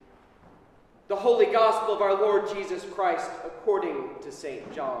The Holy Gospel of our Lord Jesus Christ according to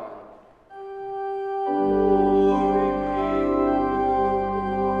St. John.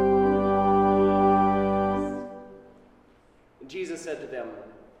 And Jesus said to them,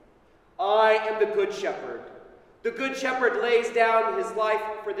 I am the good shepherd. The good shepherd lays down his life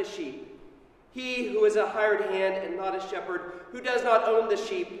for the sheep. He who is a hired hand and not a shepherd, who does not own the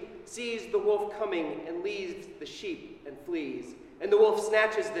sheep, sees the wolf coming and leaves the sheep and flees. And the wolf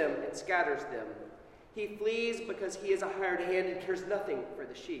snatches them and scatters them. He flees because he is a hired hand and cares nothing for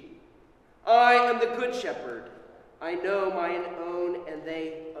the sheep. I am the good shepherd. I know mine own, and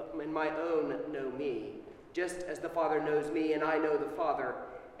my own know me, just as the Father knows me, and I know the Father,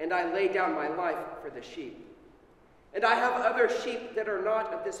 and I lay down my life for the sheep. And I have other sheep that are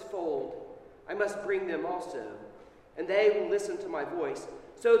not of this fold. I must bring them also, and they will listen to my voice.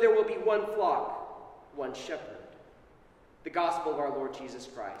 So there will be one flock, one shepherd. The Gospel of our Lord Jesus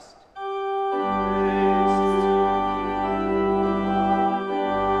Christ.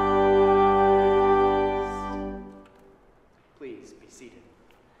 Please be seated.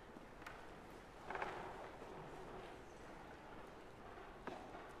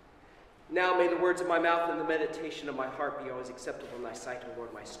 Now may the words of my mouth and the meditation of my heart be always acceptable in thy sight, O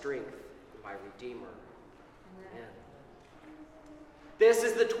Lord, my strength and my Redeemer. Amen. This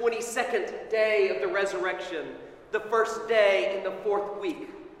is the 22nd day of the resurrection, the first day in the 4th week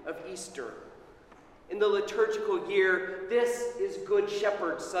of Easter. In the liturgical year, this is Good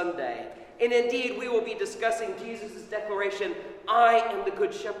Shepherd Sunday. And indeed, we will be discussing Jesus' declaration, I am the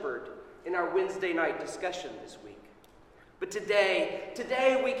Good Shepherd, in our Wednesday night discussion this week. But today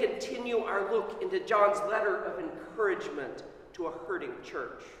we continue our look into John's letter of encouragement to a hurting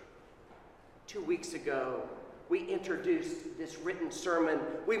church. 2 weeks ago, we introduced this written sermon.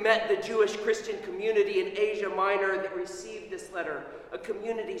 We met the Jewish Christian community in Asia Minor that received this letter, a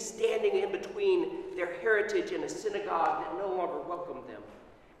community standing in between their heritage and a synagogue that no longer welcomed them,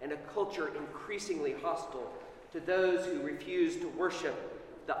 and a culture increasingly hostile to those who refuse to worship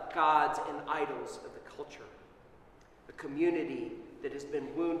the gods and idols of the culture. A community that has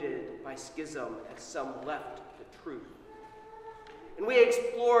been wounded by schism as some left the truth. And we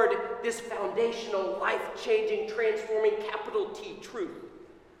explored this foundational, life-changing, transforming capital T truth.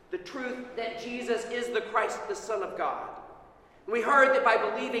 The truth that Jesus is the Christ, the Son of God. And we heard that by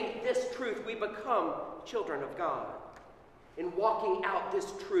believing this truth, we become children of God. In walking out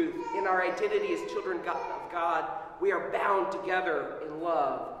this truth in our identity as children of God, we are bound together in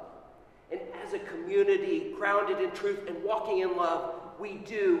love. And as a community grounded in truth and walking in love, we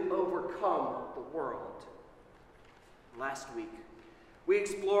do overcome the world. Last week, we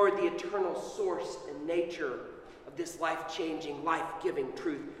explored the eternal source and nature of this life-changing, life-giving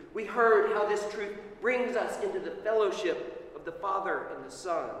truth. We heard how this truth brings us into the fellowship of the Father and the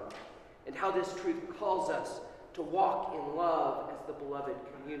Son, and how this truth calls us to walk in love as the beloved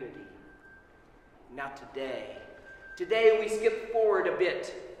community. Now today we skip forward a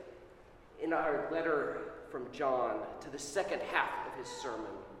bit in our letter from John to the second half of his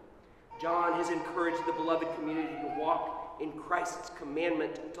sermon. John has encouraged the beloved community to walk in Christ's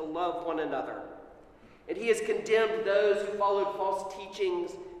commandment to love one another. And he has condemned those who followed false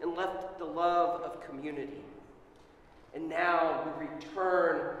teachings and left the love of community. And now we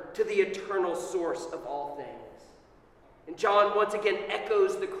return to the eternal source of all things. And John once again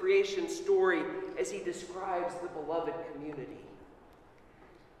echoes the creation story as he describes the beloved community.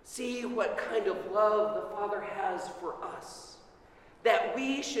 See what kind of love the Father has for us, that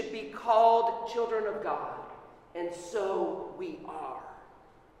we should be called children of God, and so we are.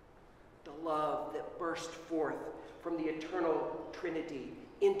 The love that burst forth from the eternal Trinity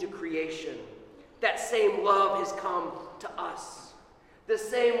into creation, that same love has come to us. The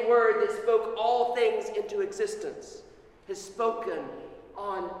same word that spoke all things into existence has spoken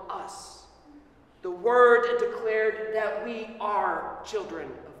on us. The word declared that we are children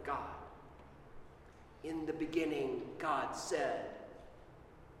of God. In the beginning, God said,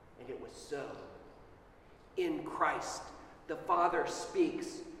 and it was so. In Christ, the Father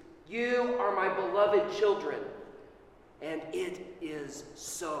speaks, you are my beloved children, and it is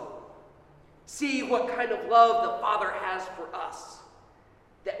so. See what kind of love the Father has for us,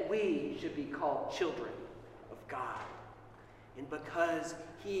 that we should be called children of God. And because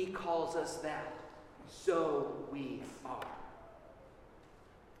he calls us that, so we are.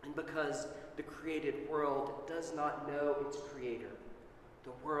 And because the created world does not know its creator,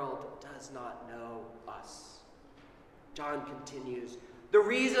 the world does not know us. John continues, the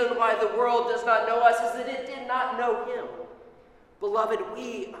reason why the world does not know us is that it did not know him. Beloved,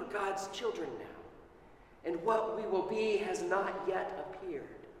 we are God's children now, and what we will be has not yet appeared.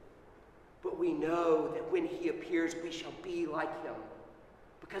 but we know that when he appears, we shall be like him,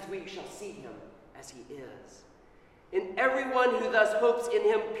 because we shall see him as he is. And everyone who thus hopes in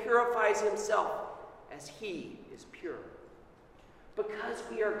him purifies himself as he is pure. Because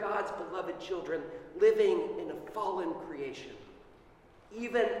we are God's beloved children, living in a fallen creation,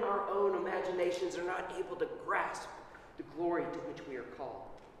 even our own imaginations are not able to grasp the glory to which we are called.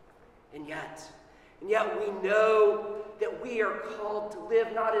 And yet we know that we are called to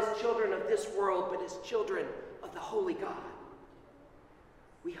live not as children of this world, but as children of the Holy God.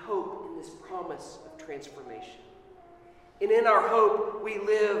 We hope in this promise of transformation. And in our hope, we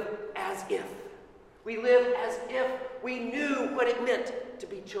live as if. We live as if we knew what it meant to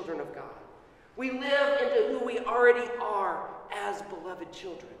be children of God. We live into who we already are as beloved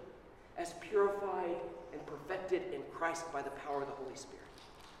children, as purified and perfected in Christ by the power of the Holy Spirit.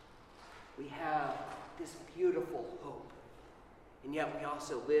 We have this beautiful hope, and yet we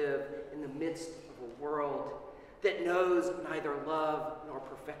also live in the midst of a world that knows neither love nor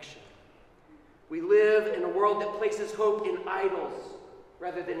perfection. We live in a world that places hope in idols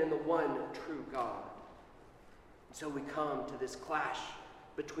rather than in the one true God. And so we come to this clash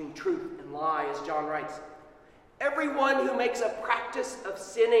between truth and lie, as John writes. Everyone who makes a practice of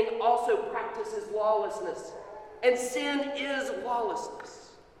sinning also practices lawlessness, and sin is lawlessness.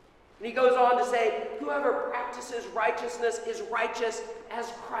 And he goes on to say, whoever practices righteousness is righteous as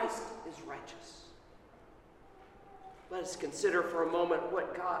Christ is righteous. Let us consider for a moment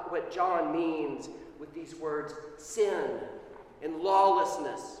what John means with these words, sin and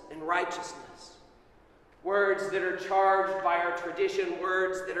lawlessness and righteousness. Words that are charged by our tradition,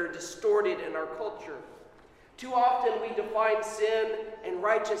 words that are distorted in our culture. Too often we define sin and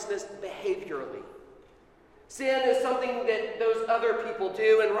righteousness behaviorally. Sin is something that those other people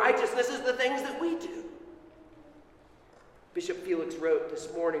do, and righteousness is the things that we do. Bishop Felix wrote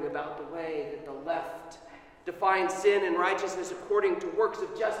this morning about the way that the left defines sin and righteousness according to works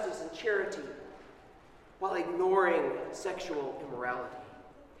of justice and charity, while ignoring sexual immorality.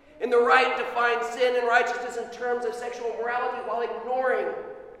 And the right defines sin and righteousness in terms of sexual morality while ignoring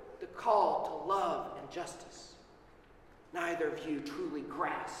the call to love and justice. Neither of you truly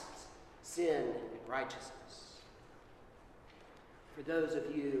grasps sin and righteousness. For those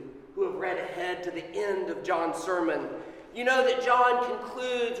of you who have read ahead to the end of John's sermon, you know that John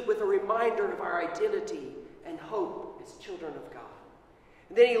concludes with a reminder of our identity and hope as children of God.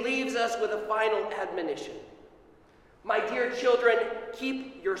 And then he leaves us with a final admonition. My dear children,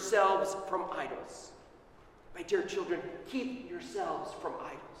 keep yourselves from idols. My dear children, keep yourselves from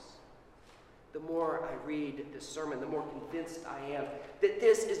idols. The more I read this sermon, the more convinced I am that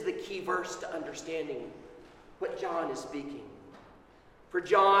this is the key verse to understanding what John is speaking. For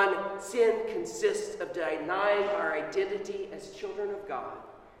John, sin consists of denying our identity as children of God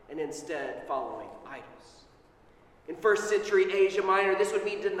and instead following idols. In first century Asia Minor, this would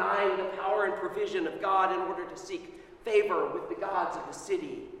mean denying the power and provision of God in order to seek favor with the gods of the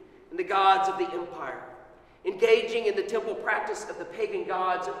city and the gods of the empire, engaging in the temple practice of the pagan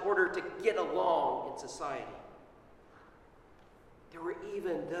gods in order to get along in society. There were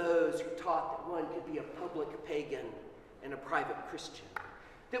even those who taught that one could be a public pagan and a private Christian,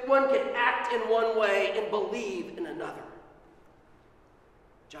 that one could act in one way and believe in another.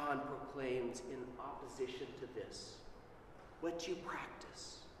 John proclaims in opposition to this, what you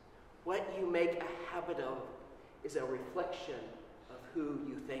practice, what you make a habit of, is a reflection of who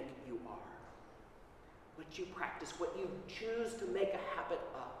you think you are. What you practice, what you choose to make a habit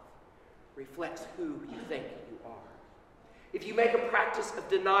of, reflects who you think you are. If you make a practice of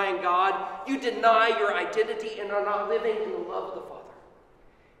denying God, you deny your identity and are not living in the love of the Father.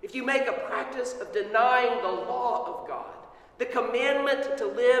 If you make a practice of denying the law of God, the commandment to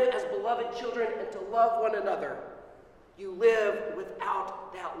live as beloved children and to love one another, you live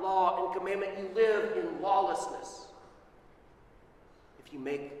without that law and commandment. You live in lawlessness. If you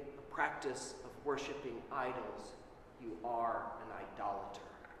make a practice of worshiping idols, you are an idolater.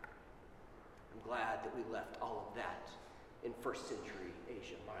 I'm glad that we left all of that in first century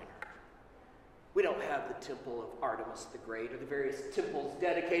Asia Minor. We don't have the temple of Artemis the Great or the various temples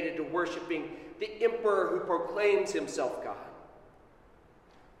dedicated to worshiping the emperor who proclaims himself God.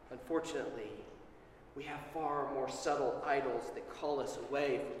 Unfortunately, we have far more subtle idols that call us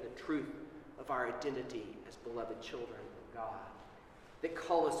away from the truth of our identity as beloved children of God, that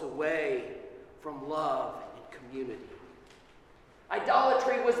call us away from love and community.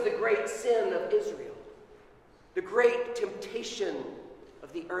 Idolatry was the great sin of Israel, the great temptation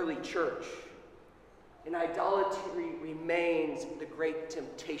of the early church, and idolatry remains the great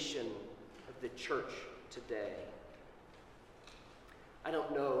temptation of the church today. I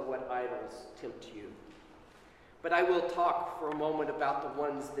don't know what idols tempt you, but I will talk for a moment about the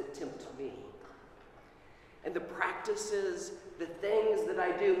ones that tempt me. And the practices, the things that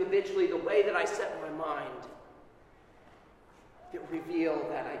I do habitually, the way that I set my mind, that reveal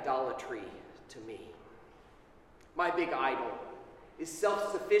that idolatry to me. My big idol is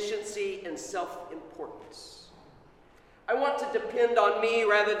self-sufficiency and self-importance. I want to depend on me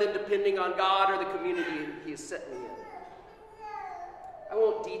rather than depending on God or the community He has set me in. I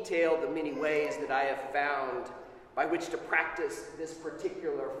won't detail the many ways that I have found by which to practice this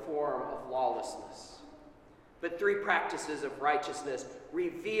particular form of lawlessness. But 3 practices of righteousness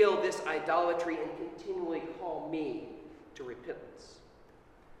reveal this idolatry and continually call me to repentance.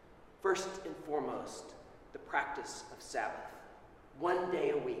 First and foremost, the practice of Sabbath, 1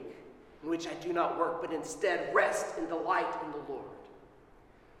 day a week, in which I do not work, but instead rest and delight in the Lord.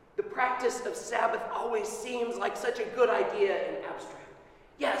 The practice of Sabbath always seems like such a good idea in abstract.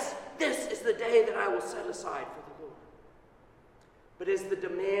 Yes, this is the day that I will set aside for the Lord. But as the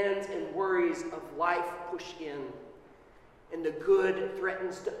demands and worries of life push in, and the good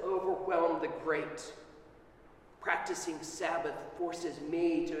threatens to overwhelm the great, practicing Sabbath forces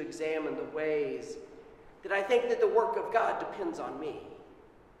me to examine the ways that I think that the work of God depends on me.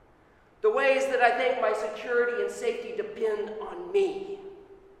 The ways that I think my security and safety depend on me.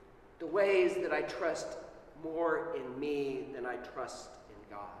 The ways that I trust more in me than I trust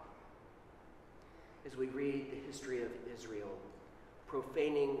in God. As we read the history of Israel,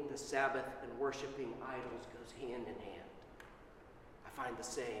 profaning the Sabbath and worshiping idols goes hand in hand. I find the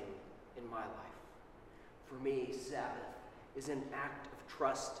same in my life. For me, Sabbath is an act of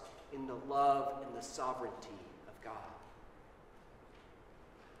trust in the love and the sovereignty of God.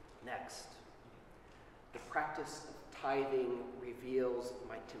 Next, the practice of tithing reveals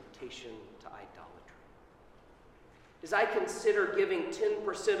my temptation to idolatry. As I consider giving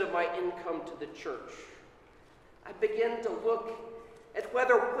 10% of my income to the church, I begin to look at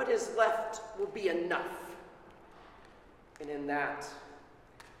whether what is left will be enough. And in that,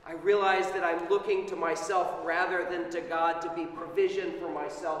 I realize that I'm looking to myself rather than to God to be provision for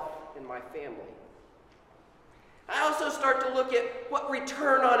myself and my family. I also start to look at what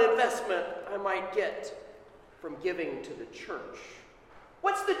return on investment I might get from giving to the church.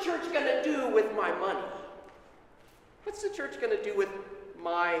 What's the church going to do with my money? What's the church going to do with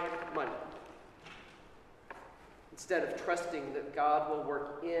my money? Instead of trusting that God will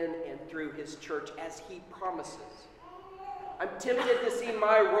work in and through His church as He promises, I'm tempted to see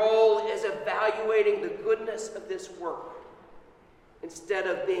my role as evaluating the goodness of this work instead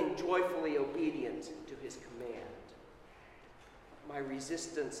of being joyfully obedient to His command. My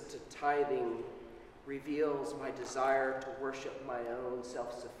resistance to tithing reveals my desire to worship my own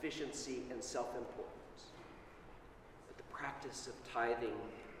self-sufficiency and self-importance. But the practice of tithing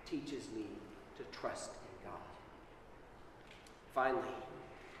teaches me to trust in God. Finally,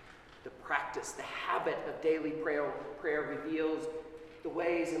 the practice, the habit of daily prayer reveals the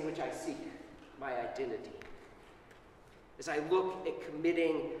ways in which I seek my identity. As I look at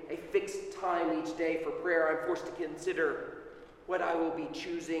committing a fixed time each day for prayer, I'm forced to consider what I will be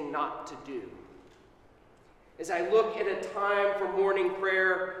choosing not to do. As I look at a time for morning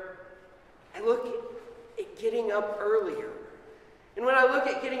prayer, I look at getting up earlier. And when I look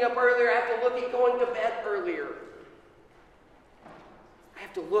at getting up earlier, I have to look at going to bed earlier. I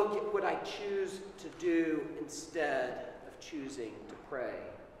have to look at what I choose to do instead of choosing to pray.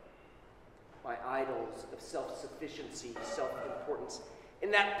 My idols of self-sufficiency, self-importance,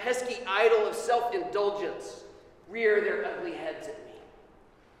 and that pesky idol of self-indulgence rear their ugly heads at me.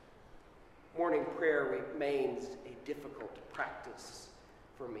 Morning prayer remains a difficult practice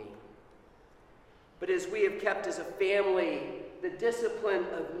for me. But as we have kept as a family the discipline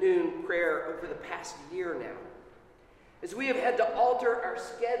of noon prayer over the past year now, as we have had to alter our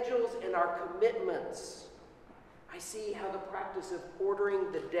schedules and our commitments, I see how the practice of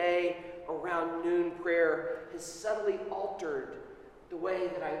ordering the day around noon prayer has subtly altered the way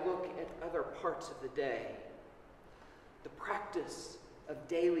that I look at other parts of the day. The practice of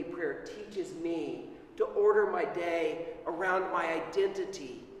daily prayer teaches me to order my day around my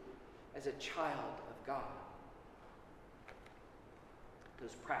identity as a child of God.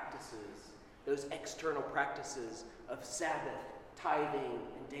 Those practices, those external practices of Sabbath, tithing,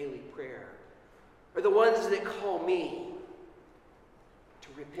 and daily prayer are the ones that call me to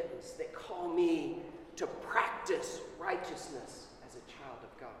repentance, that call me to practice righteousness as a child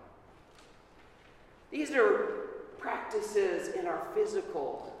of God. These are practices in our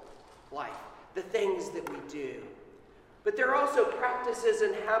physical life, the things that we do. But they're also practices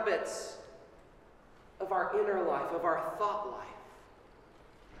and habits of our inner life, of our thought life.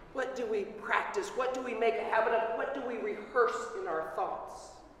 we practice? What do we make a habit of? What do we rehearse in our thoughts?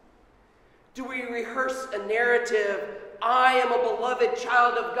 Do we rehearse a narrative, I am a beloved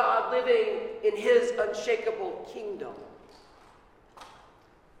child of God living in his unshakable kingdom?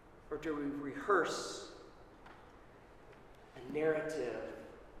 Or do we rehearse a narrative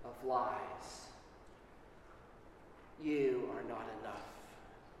of lies? You are not enough.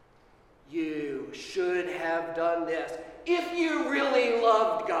 You should have done this. If you really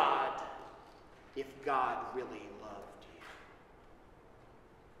loved God, if God really loved you.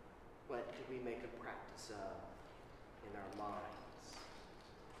 What do we make a practice of in our minds?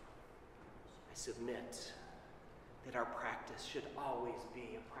 I submit that our practice should always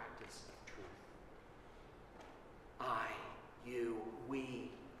be a practice of truth. I, you,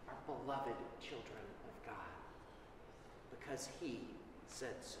 we are beloved children of God because he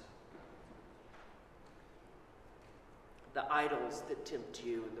said so. The idols that tempt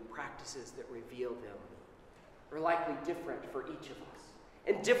you and the practices that reveal them are likely different for each of us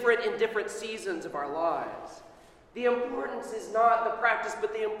and different in different seasons of our lives. The importance is not the practice,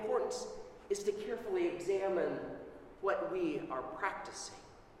 but the importance is to carefully examine what we are practicing.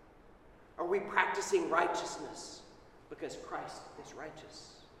 Are we practicing righteousness because Christ is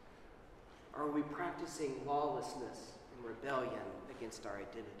righteous? Are we practicing lawlessness and rebellion against our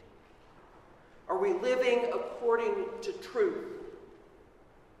identity? Are we living according to truth,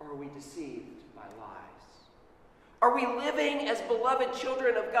 or are we deceived by lies? Are we living as beloved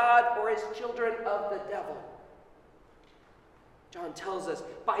children of God or as children of the devil? John tells us,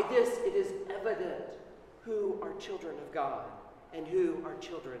 by this it is evident who are children of God and who are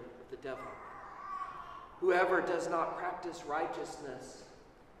children of the devil. Whoever does not practice righteousness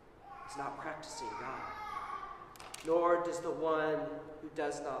is not practicing God, nor does the one who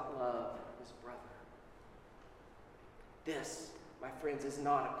does not love his brother. This, my friends, is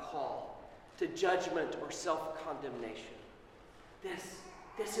not a call to judgment or self-condemnation.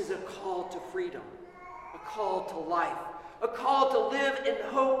 This is a call to freedom, a call to life, a call to live in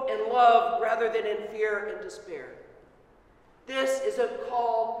hope and love rather than in fear and despair. This is a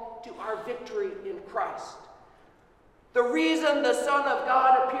call to our victory in Christ. The reason the Son of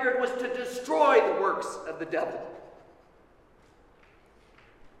God appeared was to destroy the works of the devil.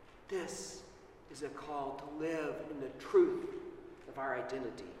 This is a call to live in the truth of our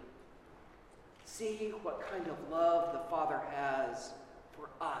identity. See what kind of love the Father has for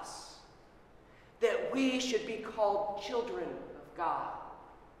us, that we should be called children of God,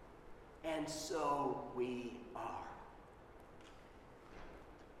 and so we are.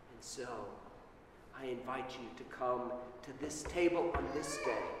 And so, I invite you to come to this table on this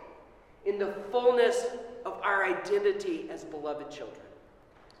day in the fullness of our identity as beloved children.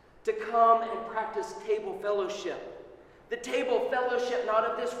 To come and practice table fellowship. The table fellowship not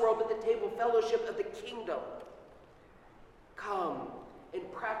of this world, but the table fellowship of the kingdom. Come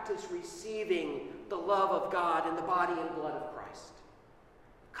and practice receiving the love of God in the body and blood of Christ.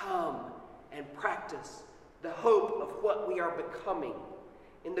 Come and practice the hope of what we are becoming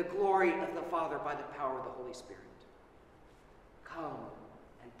in the glory of the Father by the power of the Holy Spirit. Come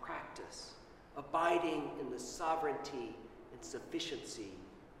and practice abiding in the sovereignty and sufficiency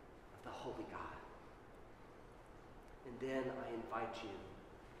the Holy God. And then I invite you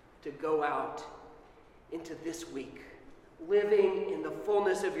to go out into this week, living in the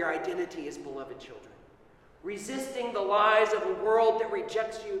fullness of your identity as beloved children, resisting the lies of a world that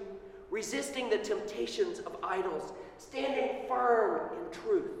rejects you, resisting the temptations of idols, standing firm in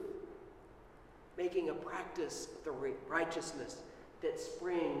truth, making a practice of the righteousness that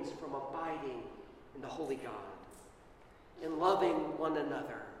springs from abiding in the Holy God, and loving one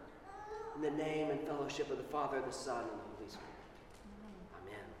another in the name and fellowship of the Father, the Son, and the